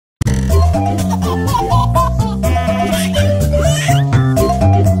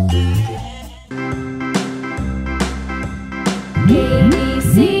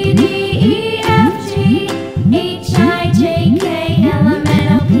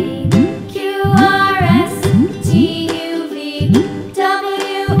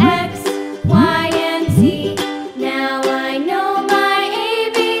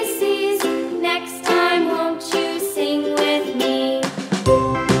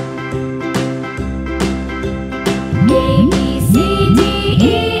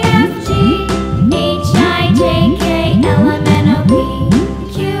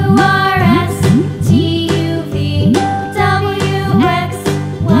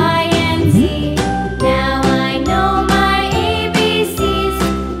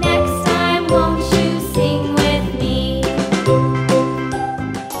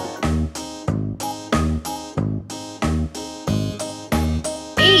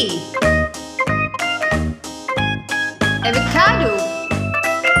Avocado.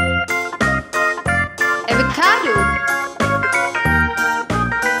 Avocado.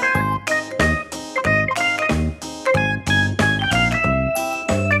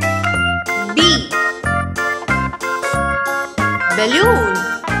 B. Balloon.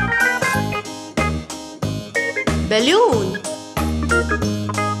 Balloon.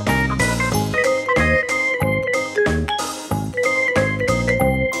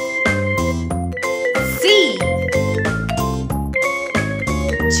 C.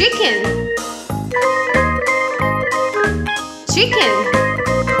 Chicken. Chicken.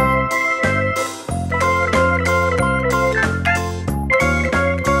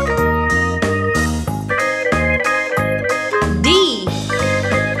 D.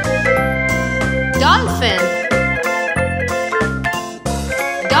 Dolphin.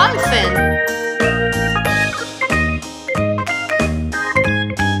 Dolphin.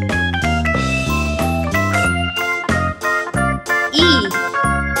 E.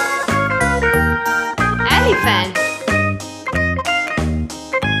 Elephant.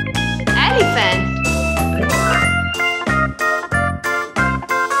 Elephant.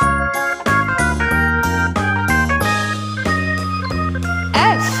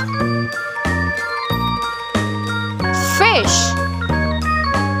 F. Fish.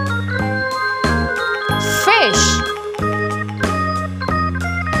 Fish.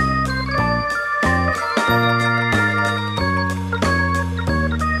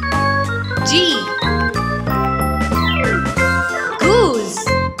 G. Goose.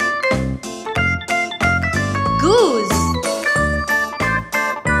 Goose.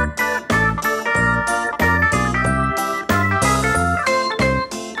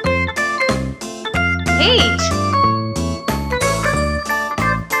 H.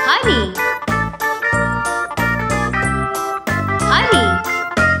 Honey. Honey.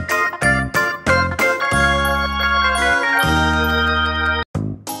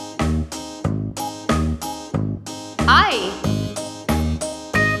 I.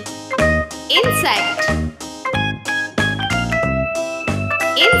 Insect.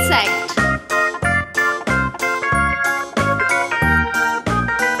 Insect.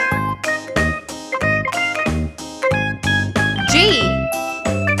 J.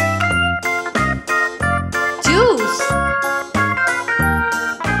 Juice.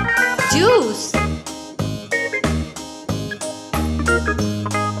 Juice.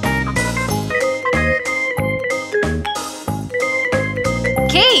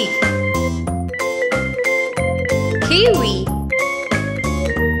 K. Kiwi.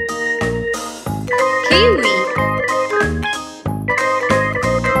 Kiwi.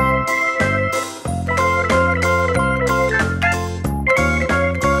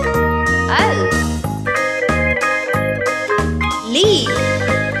 L. Leaf.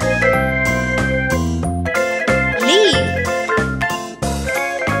 Leaf.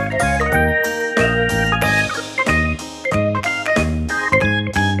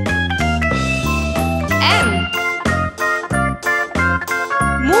 M.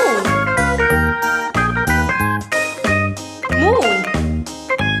 Moon. Moon.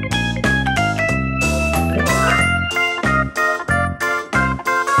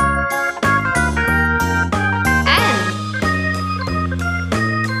 N.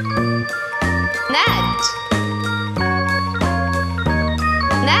 Net.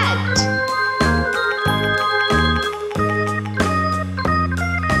 Net.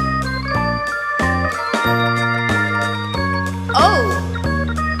 O.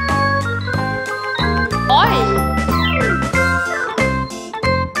 Oil.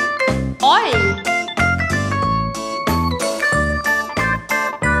 Oil.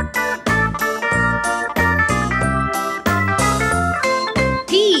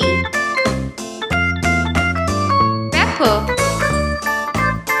 P. Pepper.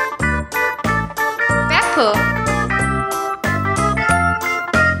 Pepper.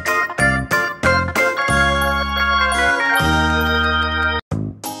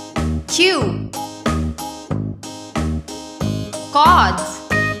 Q. Cords.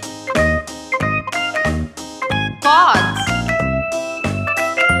 Cords.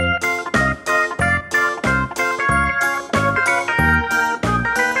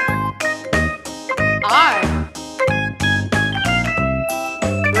 R.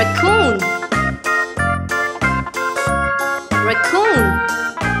 Raccoon. Raccoon.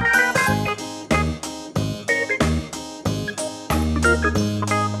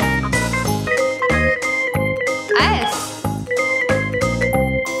 S.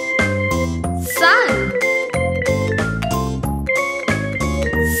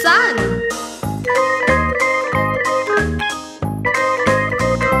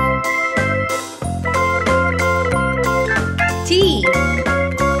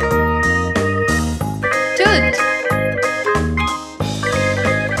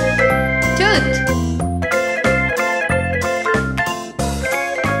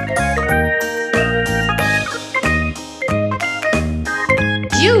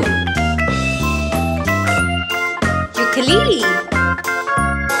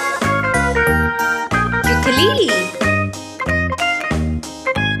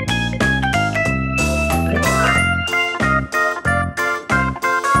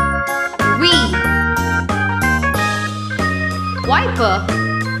 Wiper.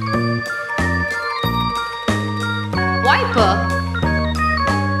 Wiper.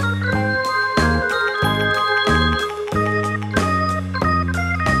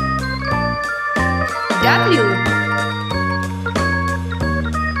 W.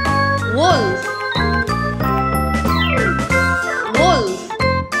 Wolf. Wolf.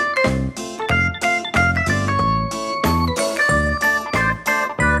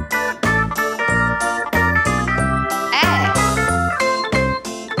 X.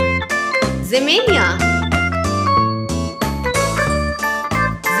 Zemenia.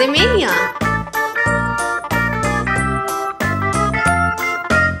 Zemenia.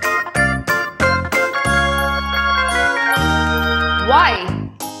 Y.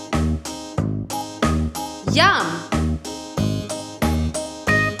 Yum.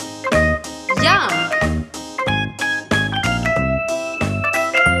 Yum.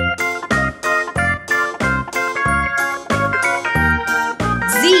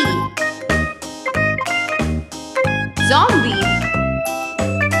 Z. Zombie.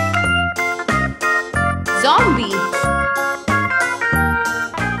 Zombie.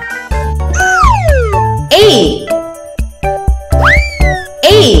 A.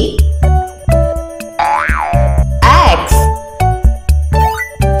 A. X.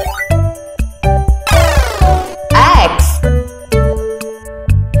 X.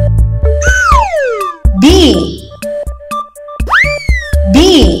 B. B.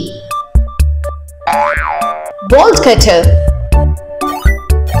 Bolt cutter.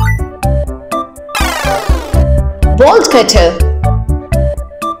 Bolt cutter.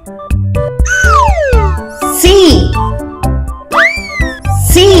 C.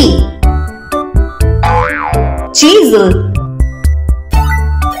 C. Chisel.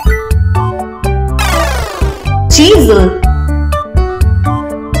 Chisel.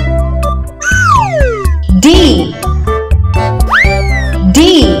 D. D.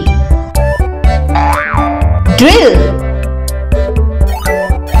 Drill.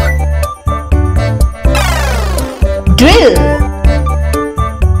 Drill.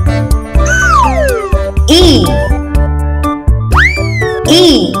 E.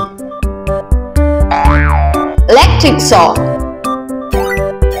 E. Electric saw.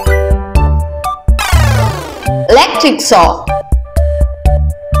 Electric saw.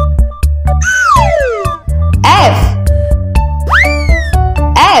 F.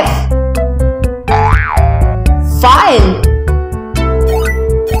 F. File.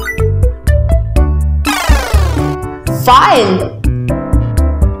 File.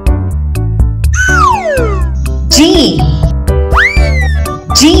 G.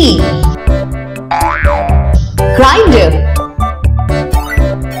 G. Grinder.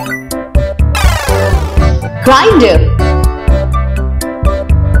 Grinder.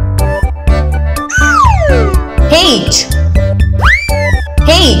 H.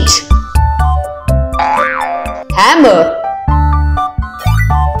 H. Hammer.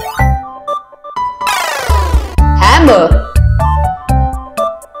 Hammer.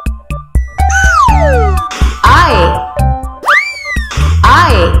 I.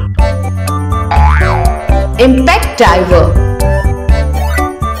 Impact diver.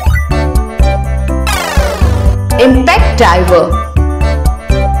 Impact diver.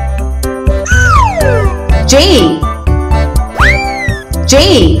 J.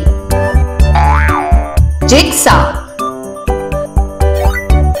 J. Jigsaw.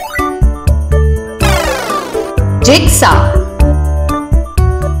 Jigsaw.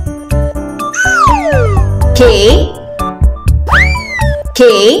 K.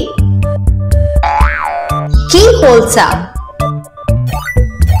 K. Keyhole saw.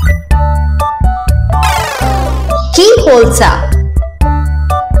 Keyhole saw.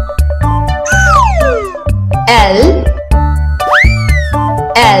 L.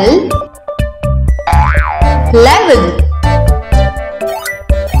 L. Level.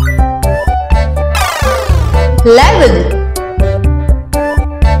 Level.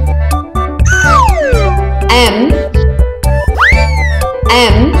 M.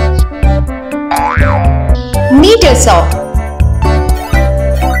 M. Meter saw.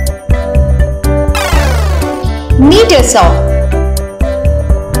 Meter saw.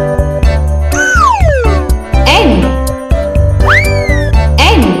 N.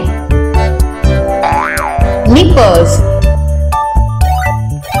 N. Nippers.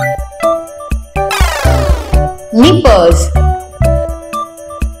 Nippers.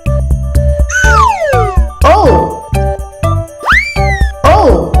 O.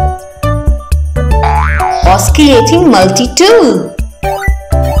 O. Oscillating multi-tool.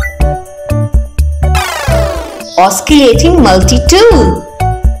 Oscillating multi-tool.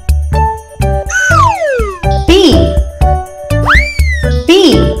 P.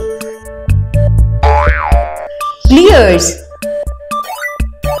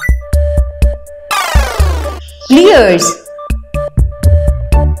 ears.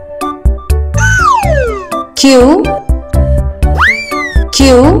 Q,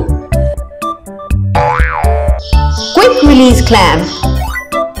 Q, quick release clamp.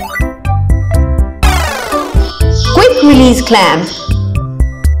 Quick release clamp.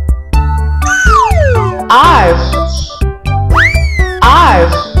 R, R,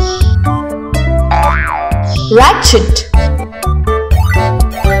 ratchet.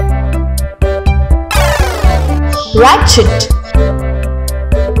 Ratchet.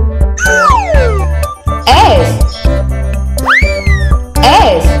 S,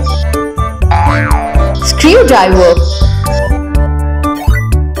 S, screwdriver.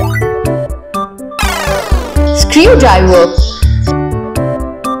 Screwdriver.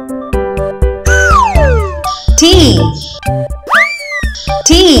 T, T,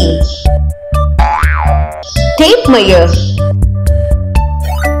 tape measure.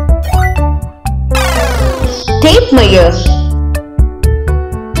 Tape measure.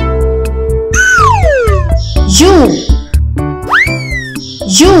 U,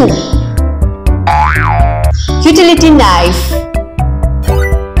 U, utility knife.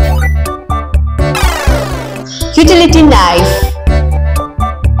 Utility knife.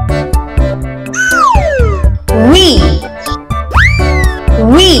 V,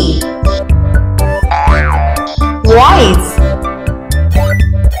 V, voice.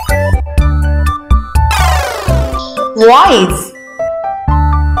 Voice.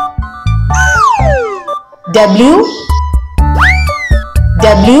 W,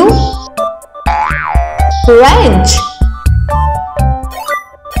 W, wrench.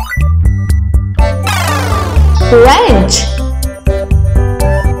 Wrench.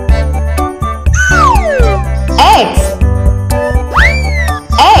 X,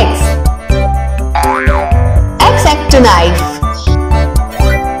 X, X-acto knife.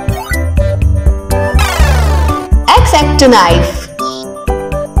 X-acto knife.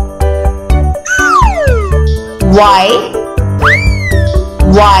 Y,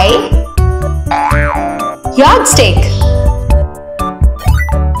 Y, yardstick.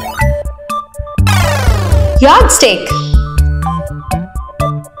 Yardstick.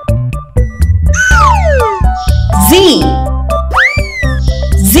 Z,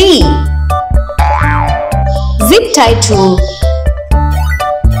 Z, zip tie tool.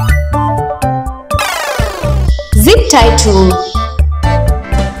 Zip tie tool.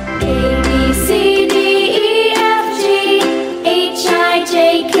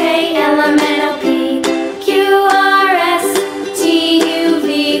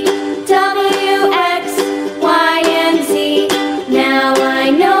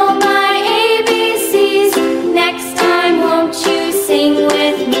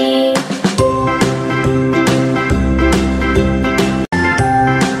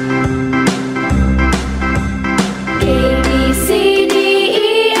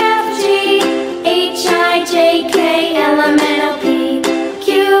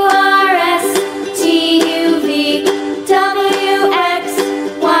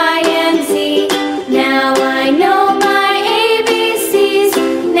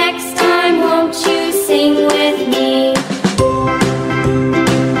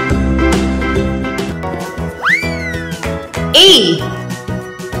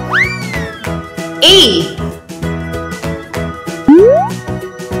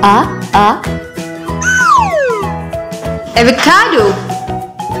 A, A, avocado.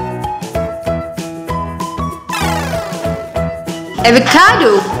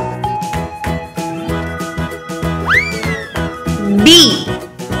 Avocado. B,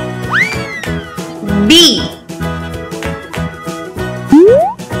 B,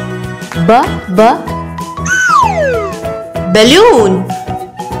 balloon.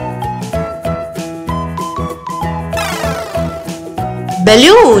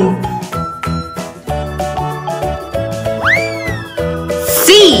 Balloon.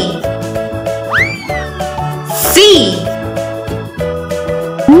 C, C,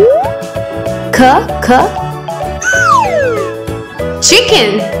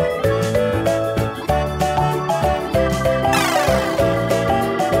 chicken.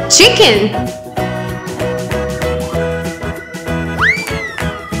 Chicken.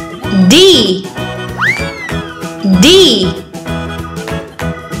 D, D,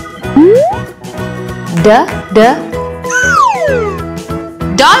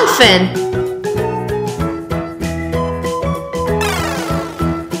 dolphin.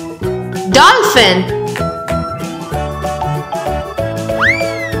 Dolphin.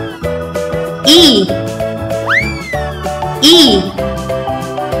 E, E,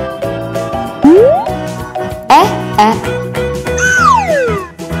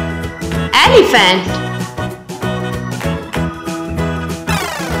 elephant.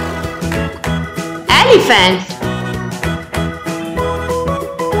 Elephant.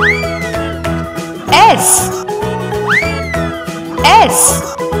 S. S.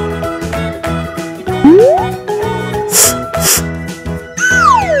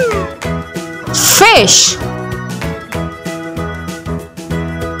 Fish.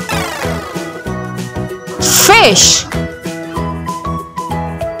 Fish.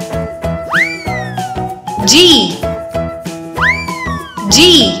 G. G.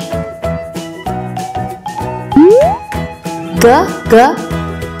 G. G.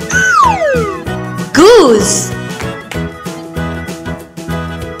 Goose.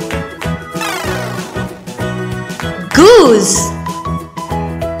 Goose.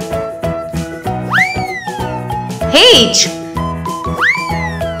 H.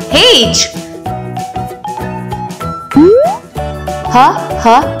 H. H.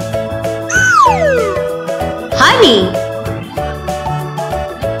 Honey.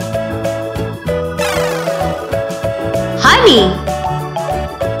 Honey.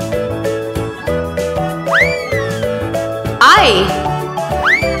 I.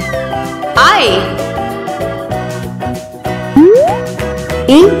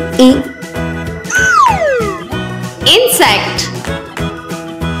 E. Insect.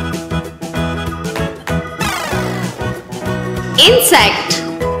 Insect.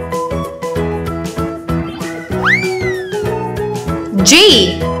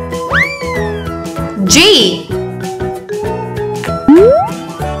 G. G.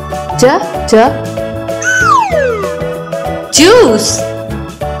 Juice.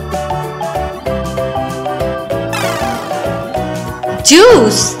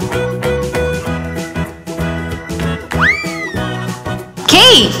 Juice.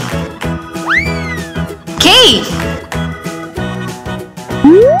 Cave. Cave.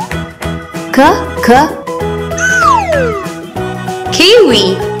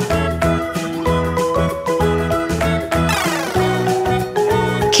 Kiwi.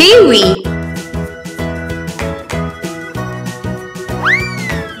 Kiwi.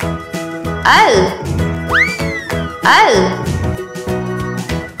 L.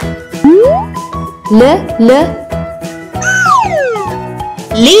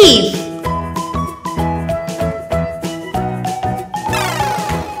 Leaf.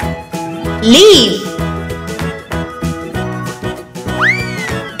 Leaf.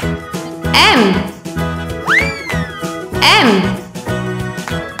 M.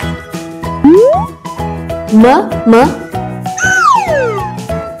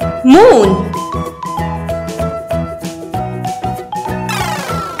 Moon.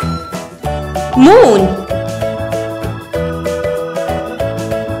 Moon.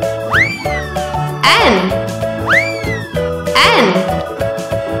 N.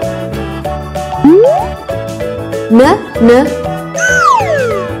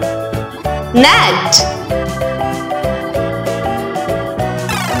 Net.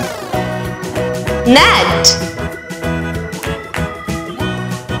 Net.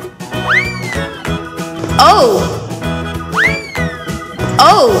 O.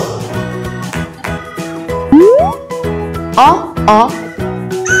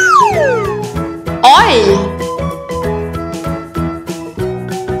 Oil.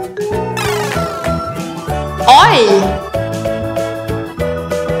 Oil.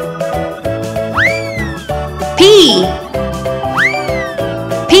 P.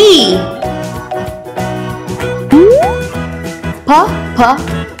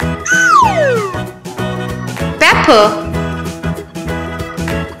 Pepper.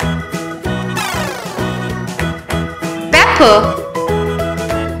 Pepper.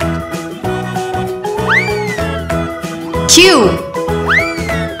 Q.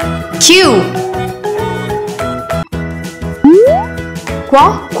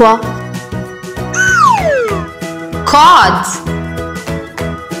 Cords.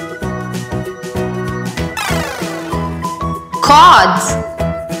 Cords.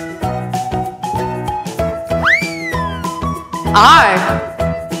 R.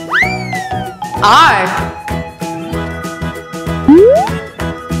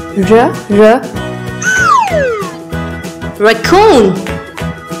 Raccoon.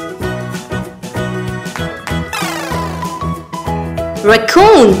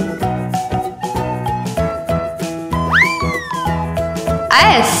 Raccoon.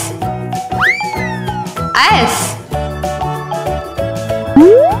 S.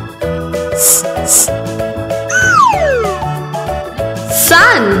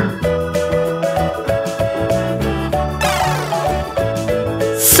 Sun.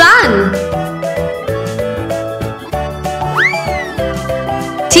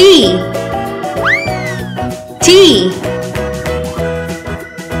 T.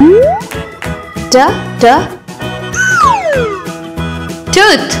 T, T.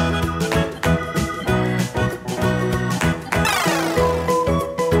 Tooth.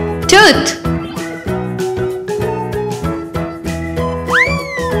 Tooth.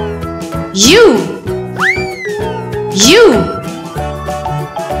 U.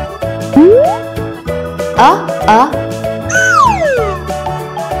 A.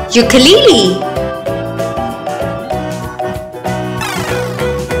 Ukulele.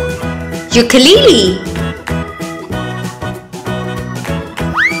 Ukulele.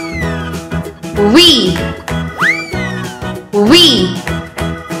 We.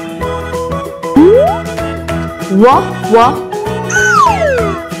 W.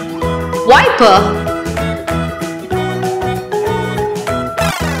 Wiper.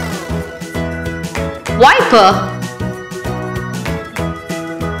 Wiper.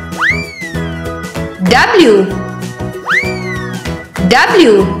 W.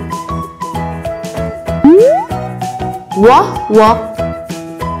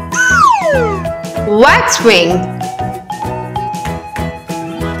 Wax ring.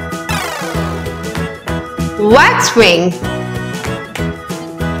 Wax ring.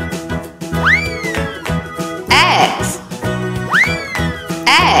 X.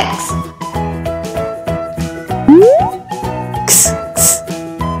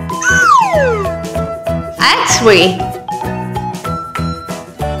 X-ray.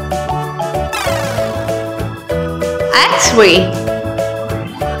 X-ray.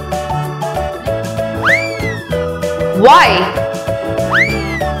 Y.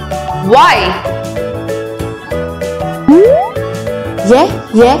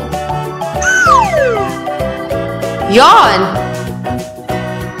 Yeah.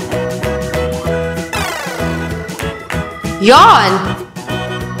 Yawn.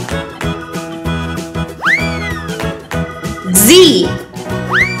 Z.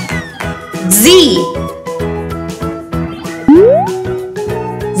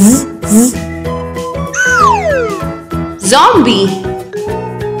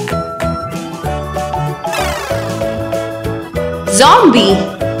 Zombie.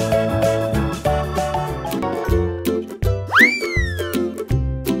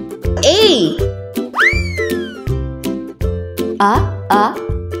 A.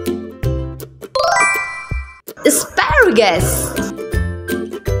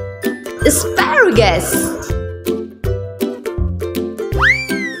 Asparagus.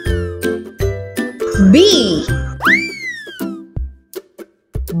 B.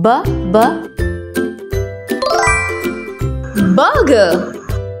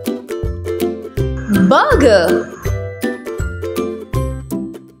 Burger.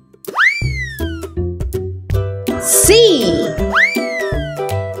 C.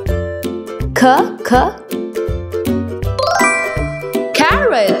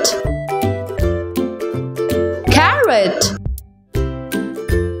 Carrot.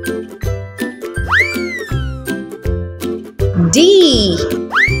 D.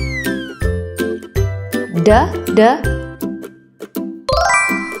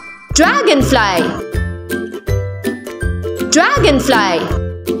 Dragonfly.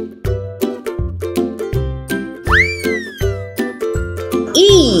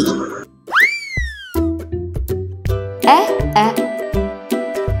 E.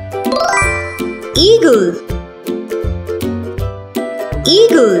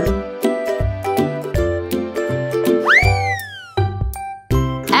 Eagle.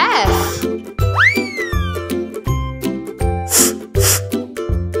 F.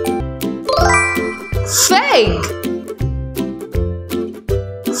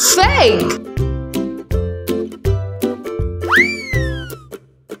 Fig.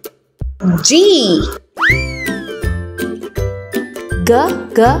 G.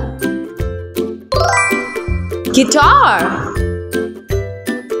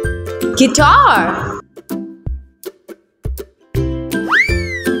 Guitar.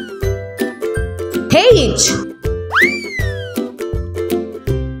 H.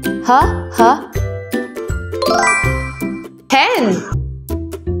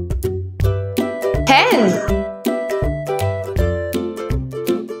 Hen.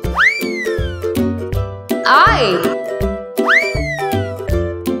 I.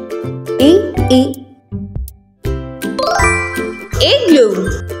 Igloo.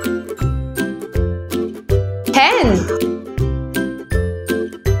 Hen.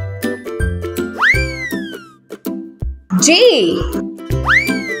 J.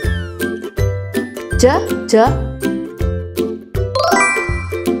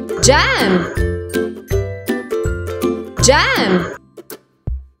 Jam.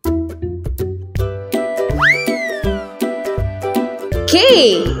 K.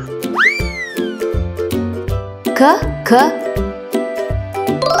 K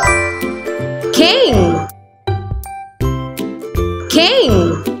King King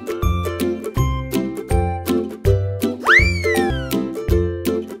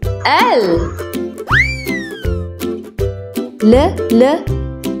L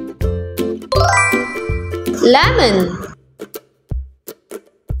Lemon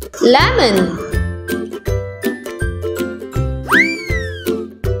Lemon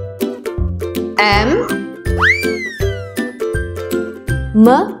M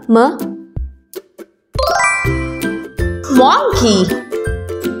Monkey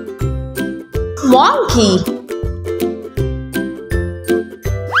Monkey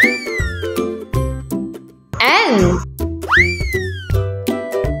N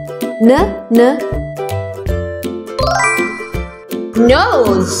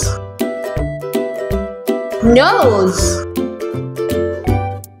Nose Nose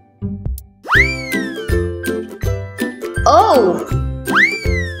O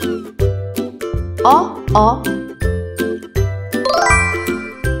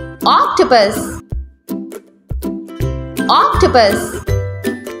Octopus Octopus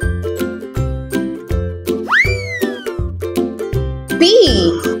P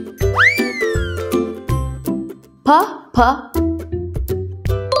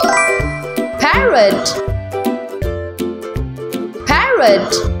Parrot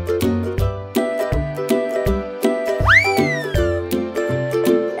Parrot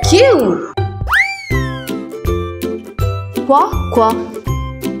Q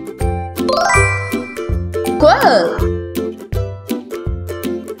Quail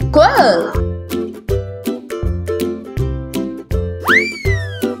Quail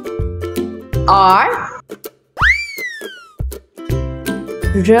R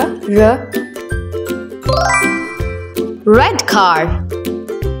Red car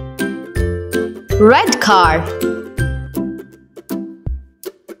Red car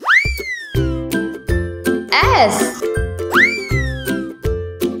S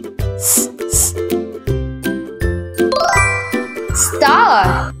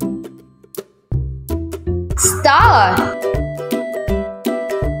Star Star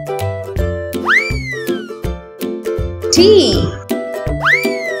T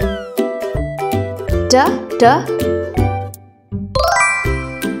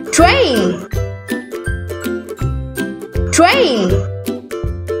Train Train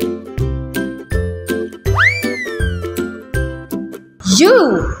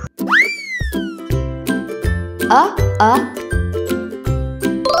U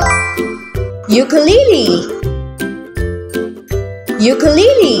Ukulele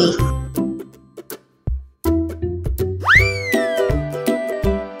Ukulele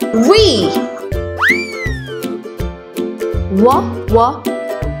V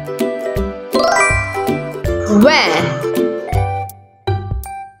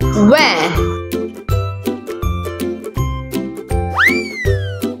Where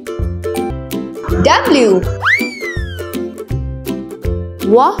W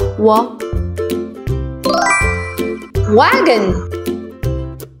Wagon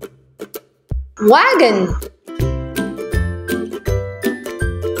Wagon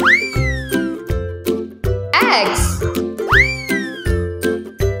X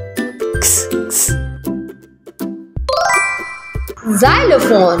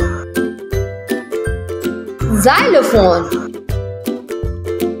Xylophone Xylophone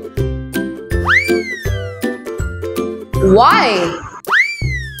Y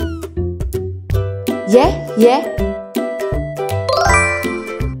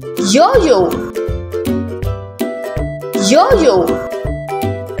Yo-yo Yo-yo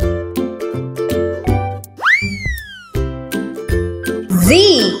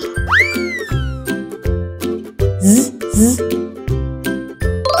Z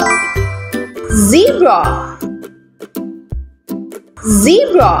Zebra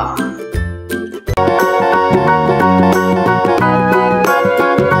Zebra